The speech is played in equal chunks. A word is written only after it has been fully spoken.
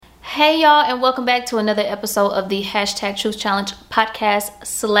Hey y'all, and welcome back to another episode of the Hashtag Truth Challenge podcast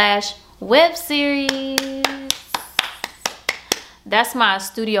slash web series. That's my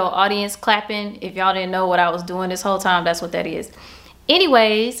studio audience clapping. If y'all didn't know what I was doing this whole time, that's what that is.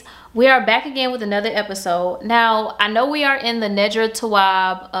 Anyways, we are back again with another episode. Now, I know we are in the Nedra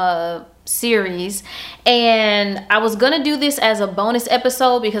Tawwab series, and I was gonna do this as a bonus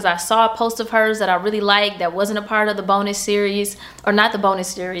episode because I saw a post of hers that I really liked that wasn't a part of the bonus series, or not the bonus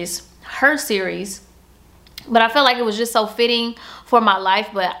series, her series, but I felt like it was just so fitting for my life.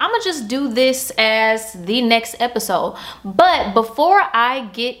 But I'm gonna just do this as the next episode. But before I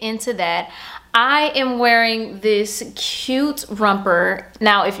get into that, I am wearing this cute romper.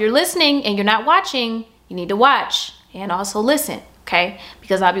 Now, if you're listening and you're not watching, you need to watch and also listen, okay?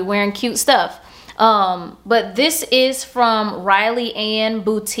 Because I'll be wearing cute stuff. But this is from Riley Ann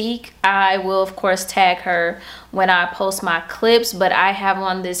Boutique. I will, of course, tag her when I post my clips, but I have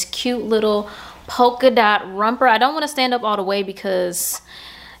on this cute little polka dot romper. I don't want to stand up all the way because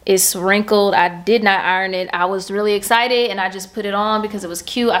it's wrinkled. I did not iron it. I was really excited and I just put it on because it was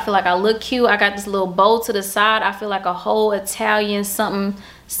cute. I feel like I look cute. I got this little bow to the side. I feel like a whole Italian something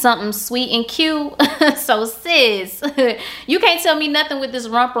sweet and cute. So sis, you can't tell me nothing with this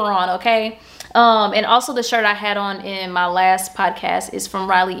romper on, okay? And also the shirt I had on in my last podcast is from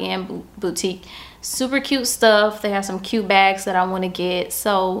Riley Ann Boutique. Super cute stuff. They have some cute bags that I want to get.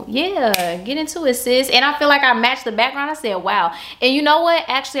 So yeah, get into it, sis. And I feel like I matched the background. I said, wow. And you know what?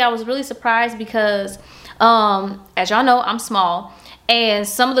 Actually, I was really surprised because, as y'all know, I'm small. And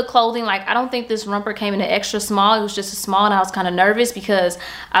some of the clothing, like, I don't think this romper came in an extra small. It was just a small, and I was kind of nervous because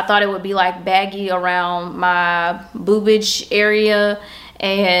I thought it would be like baggy around my boobage area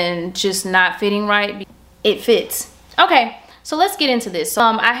and just not fitting right. It fits. Okay, so let's get into this. So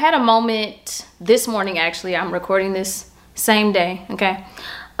I had a moment this morning. Actually, I'm recording this same day, okay?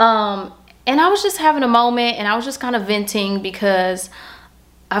 And I was just having a moment, and I was just kind of venting because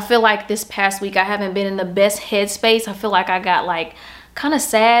I feel like this past week I haven't been in the best headspace. I feel like I got like kind of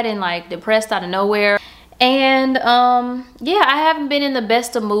sad and like depressed out of nowhere. And yeah, I haven't been in the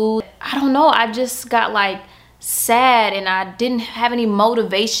best of mood. I don't know, I just got like sad and I didn't have any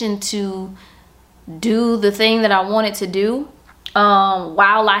motivation to do the thing that I wanted to do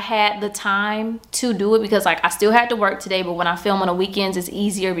while I had the time to do it, because like I still had to work today, but when I film on the weekends it's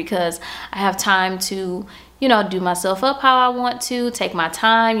easier because I have time to, you know, do myself up how I want to, take my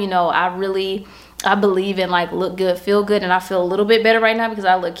time. You know, I believe in like look good, feel good, and I feel a little bit better right now because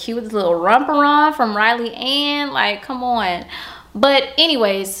I look cute with this little romper on from Riley Ann. Like, come on. But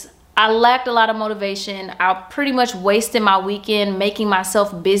anyways, I lacked a lot of motivation. I pretty much wasted my weekend making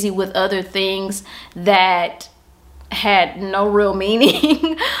myself busy with other things that had no real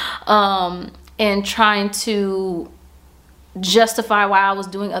meaning and trying to justify why I was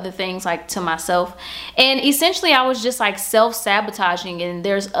doing other things like to myself. And essentially I was just like self-sabotaging. And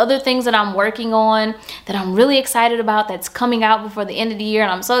there's other things that I'm working on that I'm really excited about that's coming out before the end of the year,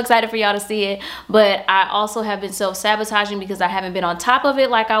 and I'm so excited for y'all to see it. But I also have been self-sabotaging because I haven't been on top of it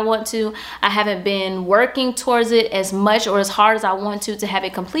like I want to. I haven't been working towards it as much or as hard as I want to have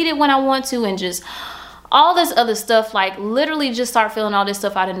it completed when I want to, and just all this other stuff. Like literally just start feeling all this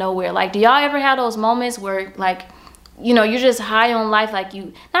stuff out of nowhere. Like, do y'all ever have those moments where like, you know, you're just high on life, like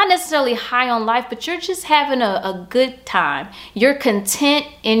you not necessarily high on life, but you're just having a good time. You're content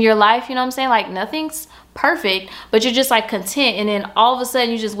in your life, you know what I'm saying? Like nothing's perfect, but you're just like content, and then all of a sudden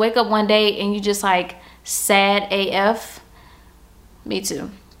you just wake up one day and you just like sad AF. Me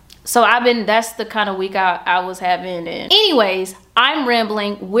too. So that's the kind of week I was having. And anyways, I'm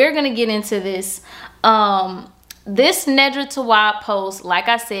rambling. We're gonna get into this. This Nedra Tawwab post, like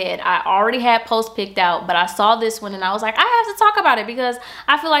I said, I already had posts picked out, but I saw this one and I was like, I have to talk about it because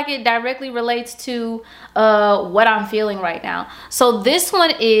I feel like it directly relates to what I'm feeling right now. So this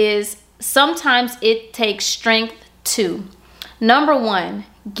one is, sometimes it takes strength to. Number one,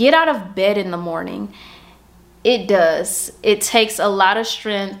 get out of bed in the morning. It does. It takes a lot of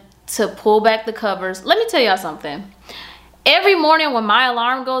strength to pull back the covers. Let me tell y'all something. Every morning when my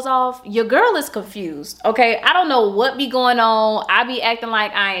alarm goes off, your girl is confused, okay? I don't know what be going on. I be acting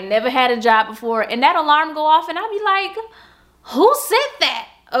like I ain't never had a job before, and that alarm go off and I be like, who said that,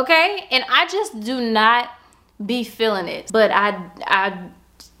 okay? And I just do not be feeling it. But I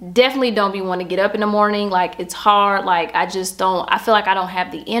definitely don't be wanting to get up in the morning. Like, it's hard. Like, I feel like I don't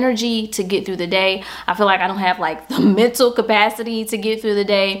have the energy to get through the day. I feel like I don't have like the mental capacity to get through the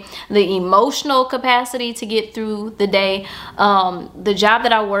day, the emotional capacity to get through the day. The job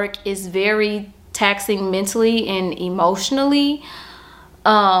that I work is very taxing mentally and emotionally.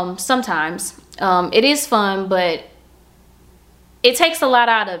 Sometimes it is fun, but it takes a lot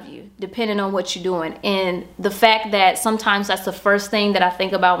out of you. depending on what you're doing. And the fact that sometimes that's the first thing that I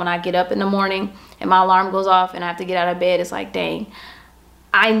think about when I get up in the morning and my alarm goes off and I have to get out of bed, it's like, dang,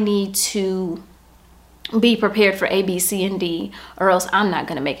 I need to be prepared for A, B, C, and D, or else I'm not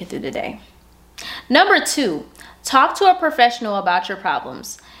going to make it through the day. Number 2, talk to a professional about your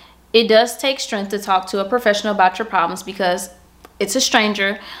problems. It does take strength to talk to a professional about your problems because it's a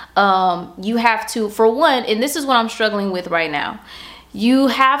stranger. You have to, for one, and this is what I'm struggling with right now, you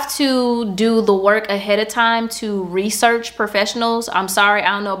have to do the work ahead of time to research professionals. I'm sorry,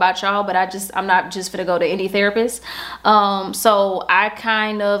 I don't know about y'all, but I'm not just gonna go to any therapist. So I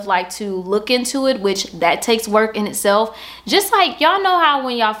kind of like to look into it, which that takes work in itself. Just like y'all know how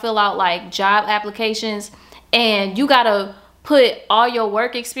when y'all fill out like job applications and you gotta put all your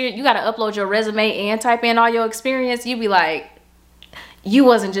work experience, you gotta upload your resume and type in all your experience, you be like, you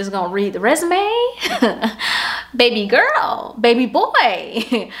wasn't just gonna read the resume? Baby girl, baby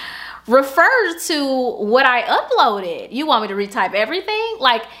boy, refer to what I uploaded. You want me to retype everything?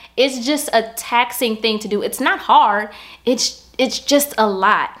 Like, it's just a taxing thing to do. It's not hard. It's just a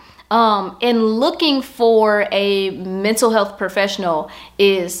lot. And looking for a mental health professional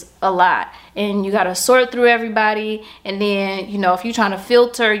is a lot. And you got to sort through everybody. And then, you know, if you're trying to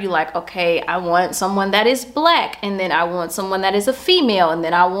filter, you like, okay, I want someone that is Black. And then I want someone that is a female. And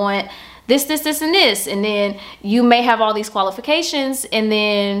then I want this, and this. And then you may have all these qualifications. And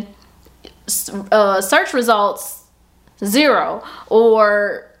then search results, 0.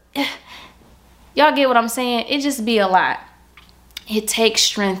 Or y'all get what I'm saying? It just be a lot. It takes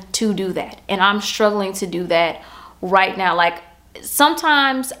strength to do that. And I'm struggling to do that right now. Like,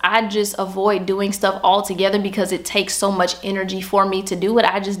 sometimes I just avoid doing stuff altogether because it takes so much energy for me to do it.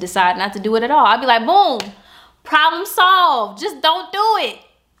 I just decide not to do it at all. I'll be like, boom, problem solved. Just don't do it.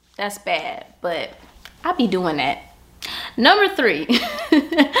 That's bad, but I be doing that. Number 3,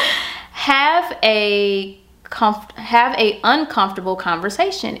 have a uncomfortable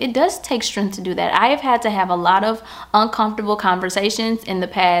conversation. It does take strength to do that. I have had to have a lot of uncomfortable conversations in the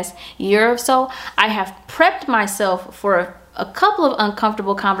past year or so. I have prepped myself for a couple of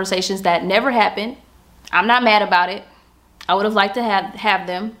uncomfortable conversations that never happened. I'm not mad about it. I would have liked to have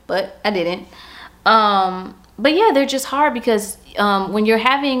them, but I didn't. But yeah, they're just hard because when you're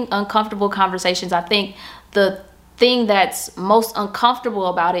having uncomfortable conversations, I think the thing that's most uncomfortable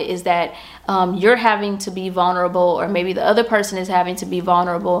about it is that you're having to be vulnerable, or maybe the other person is having to be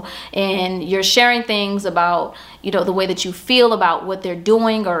vulnerable, and you're sharing things about, you know, the way that you feel about what they're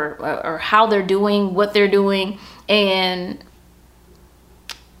doing or how they're doing what they're doing, and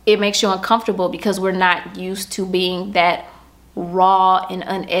it makes you uncomfortable because we're not used to being that raw and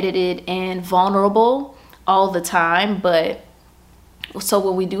unedited and vulnerable all the time. But so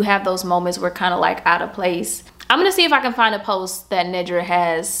when we do have those moments, we're kind of like out of place. I'm gonna see if I can find a post that Nedra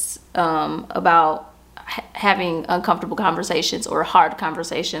has about having uncomfortable conversations or hard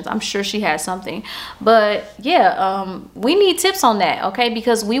conversations. I'm sure she has something, but yeah, we need tips on that, okay?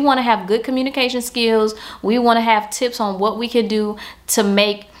 Because we want to have good communication skills. We want to have tips on what we can do to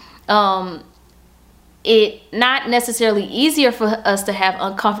make it not necessarily easier for us to have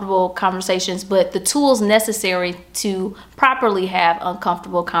uncomfortable conversations, but the tools necessary to properly have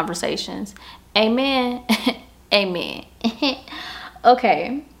uncomfortable conversations. Amen. Amen.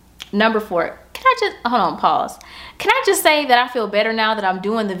 Okay, number 4. Can I just hold on, pause? Can I just say that I feel better now that I'm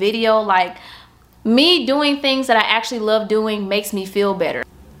doing the video? Like, me doing things that I actually love doing makes me feel better.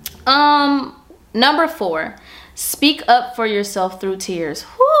 Number 4, speak up for yourself through tears.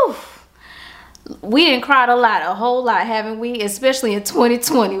 Whew. We done cried a whole lot, haven't we? Especially in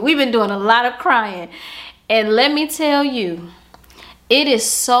 2020. We've been doing a lot of crying. And let me tell you, it is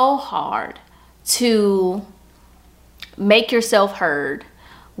so hard to make yourself heard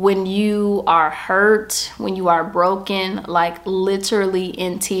when you are hurt, when you are broken, like literally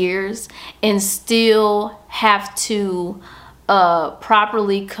in tears, and still have to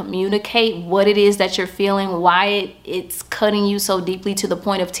properly communicate what it is that you're feeling, why it's cutting you so deeply to the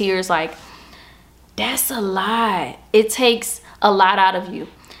point of tears. Like, that's a lot. It takes a lot out of you.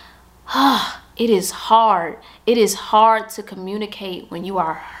 It is hard. It is hard to communicate when you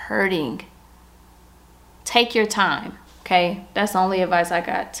are hurting. Take your time, okay? That's the only advice I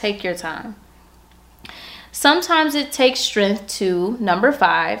got. Take your time. Sometimes it takes strength to, number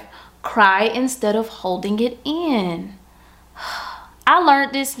 5, cry instead of holding it in. I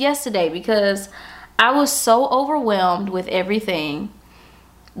learned this yesterday because I was so overwhelmed with everything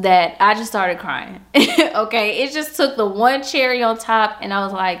that I just started crying. Okay, it just took the one cherry on top, and I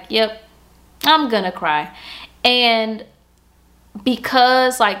was like, yep, I'm gonna cry. And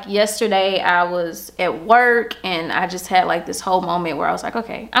because like yesterday I was at work and I just had like this whole moment where I was like,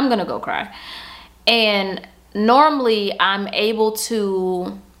 okay, I'm gonna go cry. And normally I'm able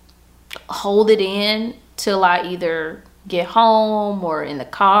to hold it in till I either get home or in the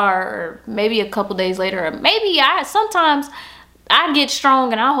car, or maybe a couple days later, or maybe sometimes I get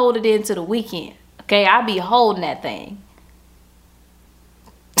strong and I hold it in to the weekend. Okay, I be holding that thing.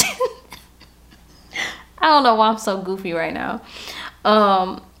 I don't know why I'm so goofy right now.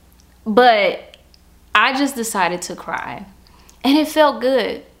 But I just decided to cry and it felt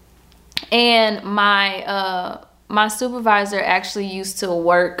good. And my supervisor actually used to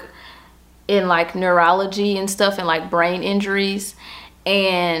work in like neurology and stuff and like brain injuries.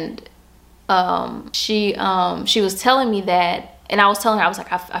 And she was telling me that, and I was telling her, I was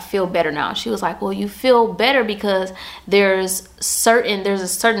like, I feel better now. She was like, well, you feel better because there's a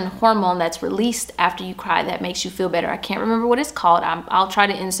certain hormone that's released after you cry that makes you feel better. I can't remember what it's called. I'll try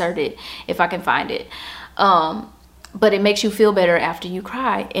to insert it if I can find it. But it makes you feel better after you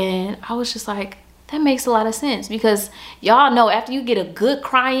cry. And I was just like, that makes a lot of sense, because y'all know after you get a good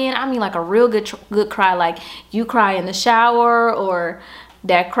cry in, I mean like a real good cry, like you cry in the shower or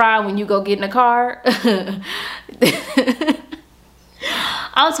that cry when you go get in the car.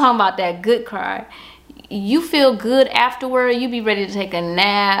 I'm talking about that good cry. You feel good afterward. You be ready to take a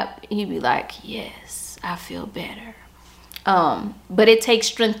nap. You be like, yes, I feel better. But it takes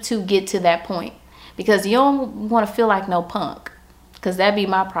strength to get to that point, because you don't want to feel like no punk, because that'd be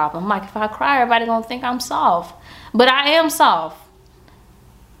my problem. Like if I cry, everybody gonna think I'm soft, but I am soft.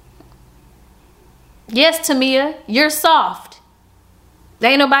 Yes, Tamia, you're soft.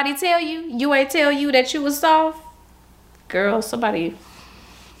 Ain't nobody tell you? You ain't tell you that you was soft? Girl, somebody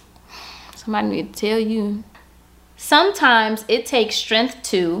need to tell you. Sometimes it takes strength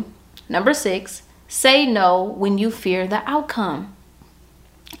to, number 6, say no when you fear the outcome.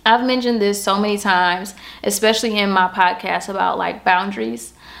 I've mentioned this so many times, especially in my podcast about like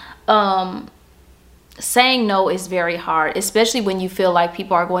boundaries. Saying no is very hard, especially when you feel like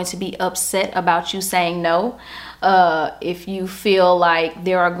people are going to be upset about you saying no. If you feel like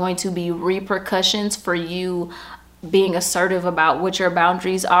there are going to be repercussions for you being assertive about what your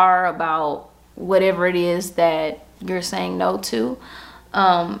boundaries are, about whatever it is that you're saying no to.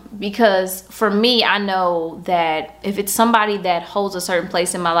 Because for me, I know that if it's somebody that holds a certain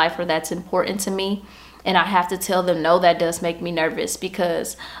place in my life or that's important to me, and I have to tell them no, that does make me nervous,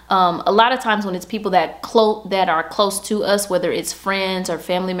 because a lot of times when it's people that are close to us, whether it's friends or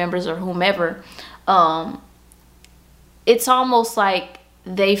family members or whomever, it's almost like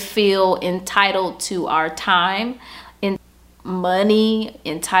they feel entitled to our time, in money,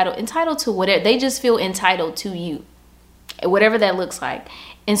 entitled to whatever. They just feel entitled to you, whatever that looks like.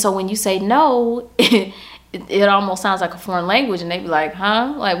 And so when you say no, it almost sounds like a foreign language, and they be like,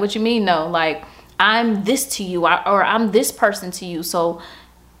 huh? Like, what you mean no? Like, I'm this to you, or I'm this person to you. So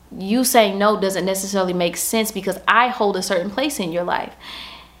you saying no doesn't necessarily make sense because I hold a certain place in your life.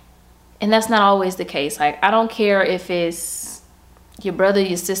 And that's not always the case. Like, I don't care if it's your brother,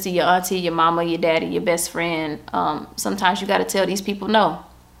 your sister, your auntie, your mama, your daddy, your best friend. Sometimes you got to tell these people no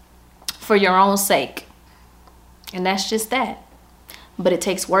for your own sake. And that's just that. But it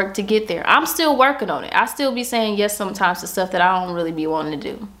takes work to get there. I'm still working on it. I still be saying yes sometimes to stuff that I don't really be wanting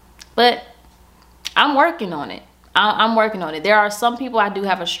to do. But I'm working on it. I'm working on it. There are some people I do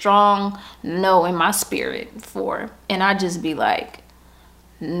have a strong no in my spirit for. And I just be like,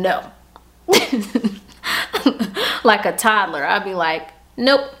 no. Like a toddler. I'd be like,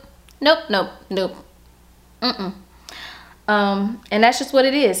 nope, nope, nope, nope. And that's just what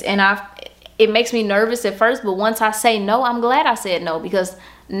it is. And it makes me nervous at first, but once I say no, I'm glad I said no, because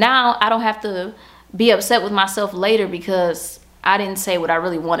now I don't have to be upset with myself later because I didn't say what I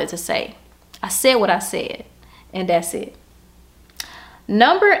really wanted to say. I said what I said, and that's it.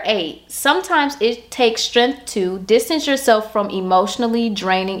 Number 8, sometimes it takes strength to distance yourself from emotionally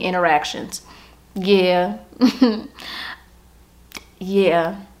draining interactions. Yeah.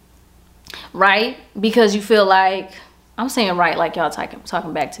 Yeah. Right? Because you feel like, I'm saying right like y'all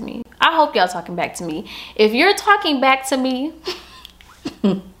talking back to me. I hope y'all talking back to me. If you're talking back to me,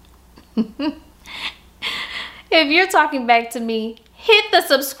 if you're talking back to me, hit the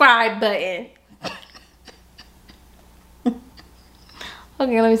subscribe button.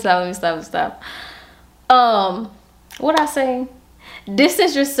 Okay, let me stop. What I say?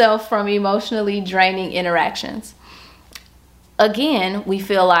 Distance yourself from emotionally draining interactions. Again, we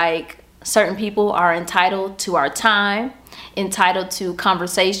feel like certain people are entitled to our time, entitled to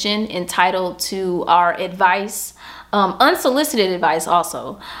conversation, entitled to our advice, unsolicited advice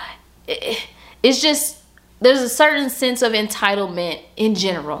also. It's just, there's a certain sense of entitlement in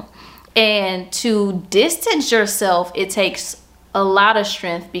general. And to distance yourself, it takes a lot of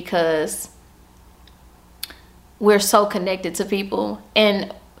strength because we're so connected to people.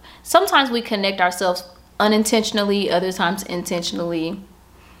 And sometimes we connect ourselves unintentionally, other times intentionally.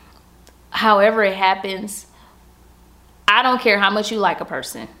 However it happens, I don't care how much you like a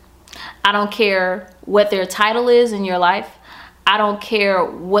person. I don't care what their title is in your life. I don't care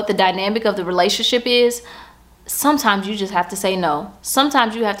what the dynamic of the relationship is. Sometimes you just have to say no.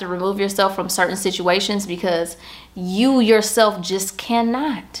 Sometimes you have to remove yourself from certain situations because you yourself just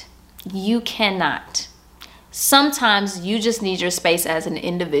cannot. You cannot. Sometimes you just need your space as an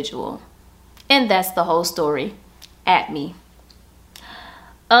individual. And that's the whole story. At me.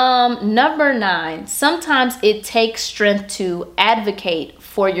 Number 9, sometimes it takes strength to advocate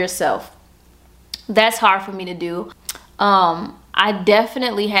for yourself. That's hard for me to do. I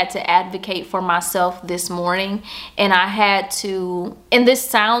definitely had to advocate for myself this morning, and I had to, and this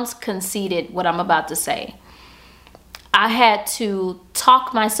sounds conceited what I'm about to say, I had to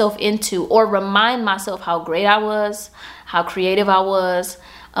talk myself into or remind myself how great I was, how creative I was,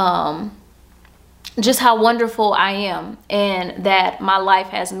 just how wonderful I am, and that my life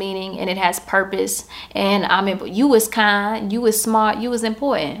has meaning and it has purpose, and you was kind, you was smart, you was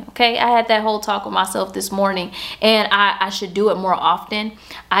important. Okay, I had that whole talk with myself this morning, and I should do it more often.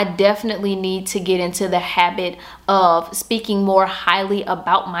 I definitely need to get into the habit of speaking more highly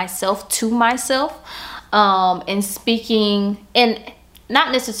about myself to myself, and speaking, and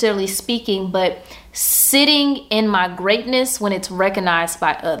not necessarily speaking, but sitting in my greatness when it's recognized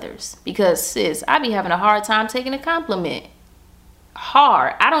by others. Because sis, I be having a hard time taking a compliment.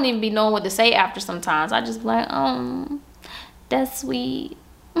 Hard. I don't even be knowing what to say after sometimes. I just be like, that's sweet.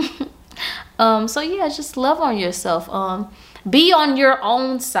 So yeah, just love on yourself. Be on your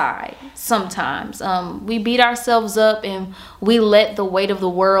own side sometimes. We beat ourselves up and we let the weight of the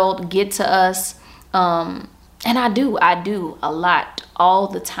world get to us. And I do a lot all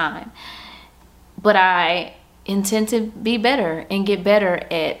the time. But I intend to be better and get better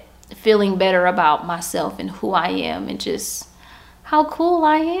at feeling better about myself and who I am and just how cool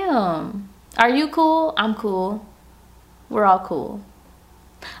I am. Are you cool? I'm cool. We're all cool.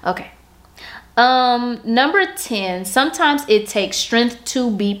 Okay. Number 10, sometimes it takes strength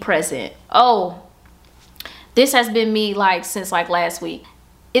to be present. Oh, this has been me since last week.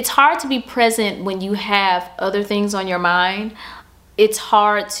 It's hard to be present when you have other things on your mind. It's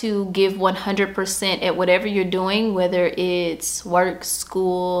hard to give 100% at whatever you're doing, whether it's work,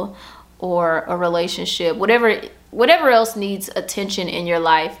 school, or a relationship, whatever else needs attention in your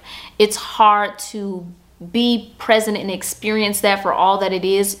life. It's hard to be present and experience that for all that it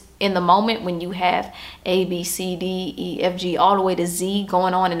is in the moment when you have A, B, C, D, E, F, G, all the way to Z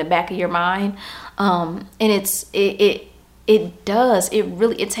going on in the back of your mind. And it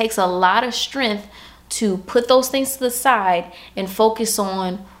takes a lot of strength to put those things to the side and focus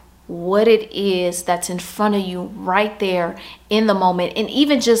on what it is that's in front of you right there in the moment, and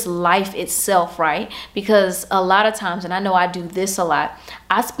even just life itself, right? Because a lot of times, and I know I do this a lot,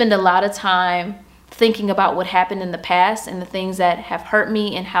 I spend a lot of time thinking about what happened in the past and the things that have hurt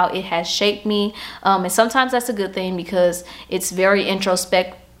me and how it has shaped me. And sometimes that's a good thing because it's very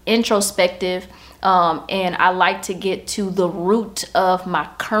introspective. And I like to get to the root of my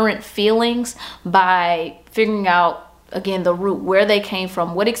current feelings by figuring out, again, the root, where they came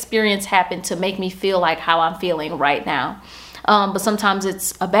from, what experience happened to make me feel like how I'm feeling right now. But sometimes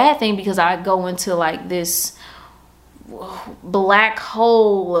it's a bad thing because I go into this black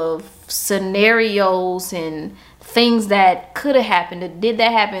hole of scenarios and things that could have happened. Did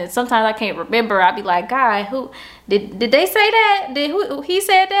that happen? Sometimes I can't remember. I'd be like, God, who did they say that? He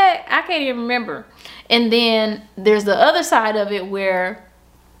said that? I can't even remember. And then there's the other side of it where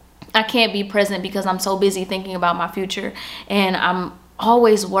I can't be present because I'm so busy thinking about my future, and I'm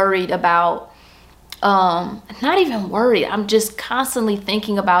always worried about, not even worried, I'm just constantly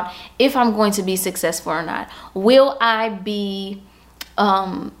thinking about if I'm going to be successful or not. Will I be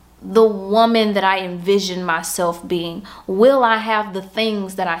the woman that I envision myself being? Will I have the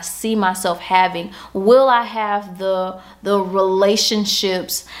things that I see myself having? Will I have the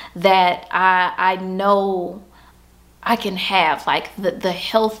relationships that I know I can have, the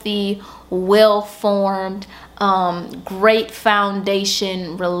healthy, well-formed, great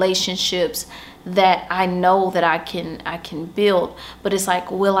foundation relationships that I know that I can build? But it's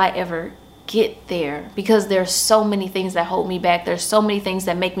will I ever get there? Because there's so many things that hold me back. There's so many things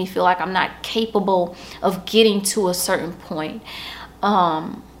that make me feel like I'm not capable of getting to a certain point.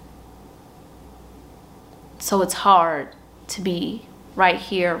 So it's hard to be right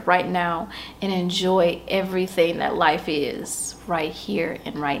here, right now, and enjoy everything that life is right here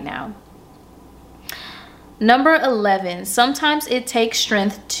and right now. Number 11, sometimes it takes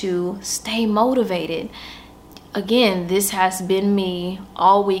strength to stay motivated. Again, this has been me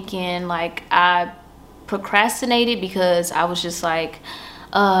all weekend. Like, I procrastinated because I was just like,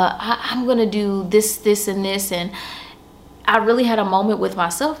 I'm gonna do this and this, and I really had a moment with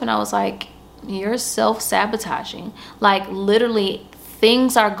myself, and I was like, you're self-sabotaging. Like, literally,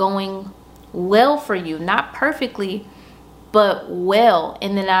 things are going well for you, not perfectly, but well,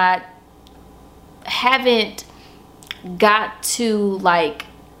 and then I haven't got to like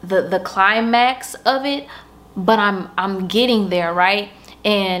the climax of it, but I'm getting there, right?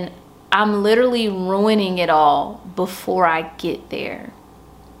 And I'm literally ruining it all before I get there.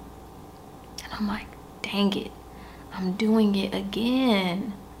 And I'm like, dang it, I'm doing it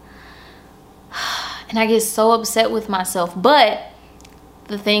again. And I get so upset with myself. But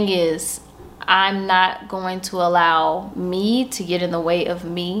the thing is, I'm not going to allow me to get in the way of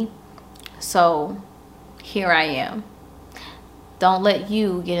me. So here I am. Don't let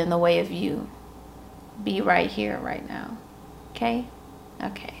you get in the way of you. Be right here, right now. Okay?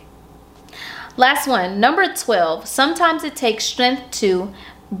 Okay. Last one, number 12. Sometimes it takes strength to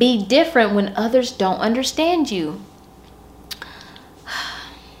be different when others don't understand you.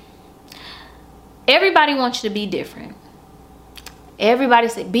 Everybody wants you to be different. Everybody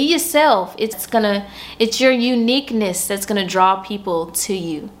say, be yourself. It's your uniqueness that's gonna draw people to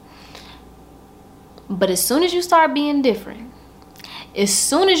you. But as soon as you start being different, as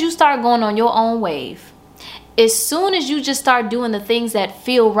soon as you start going on your own wave, as soon as you just start doing the things that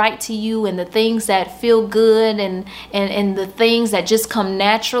feel right to you, and the things that feel good, and the things that just come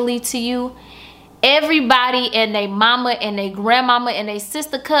naturally to you, everybody and their mama and their grandmama and their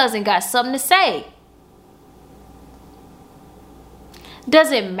sister cousin got something to say.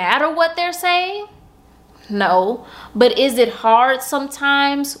 Does it matter what they're saying? No. But is it hard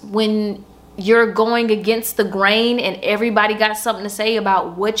sometimes when you're going against the grain and everybody got something to say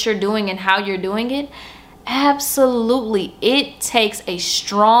about what you're doing and how you're doing it? Absolutely. It takes a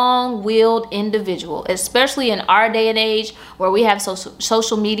strong-willed individual, especially in our day and age where we have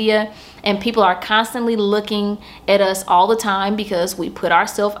social media and people are constantly looking at us all the time because we put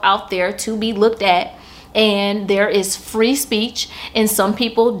ourselves out there to be looked at. And there is free speech, and some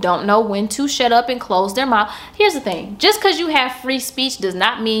people don't know when to shut up and close their mouth. Here's the thing. Just because you have free speech does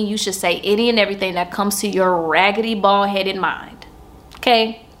not mean you should say any and everything that comes to your raggedy, bald-headed mind.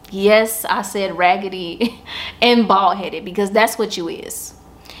 Okay? Yes, I said raggedy and bald-headed because that's what you is.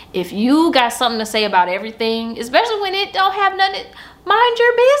 If you got something to say about everything, especially when it don't have nothing, mind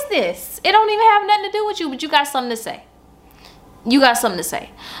your business. It don't even have nothing to do with you, but you got something to say. You got something to say.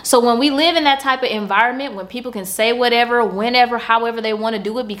 So when we live in that type of environment, when people can say whatever, whenever, however they want to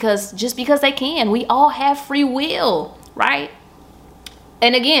do it, just because they can, we all have free will, right?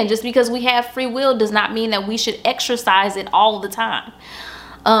 And again, just because we have free will does not mean that we should exercise it all the time.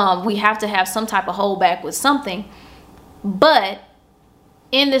 We have to have some type of holdback with something. But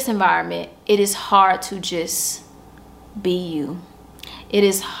in this environment, it is hard to just be you. It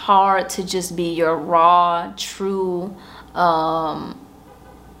is hard to just be your raw, true,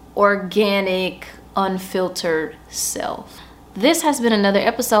 organic, unfiltered self. This has been another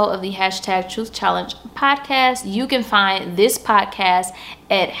episode of the #Truth Challenge podcast. You can find this podcast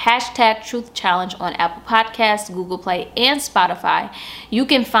at #Truth Challenge on Apple Podcasts, Google Play, and Spotify. You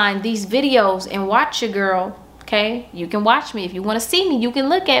can find these videos and watch your girl. Okay, you can watch me. If you want to see me, you can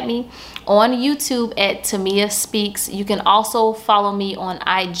look at me on YouTube at Tamia Speaks. You can also follow me on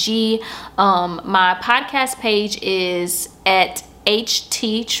IG. My podcast page is at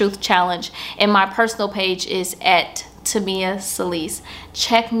HT Truth Challenge, and my personal page is at Tamia Celise.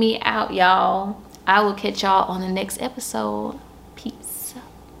 Check me out, y'all. I will catch y'all on the next episode.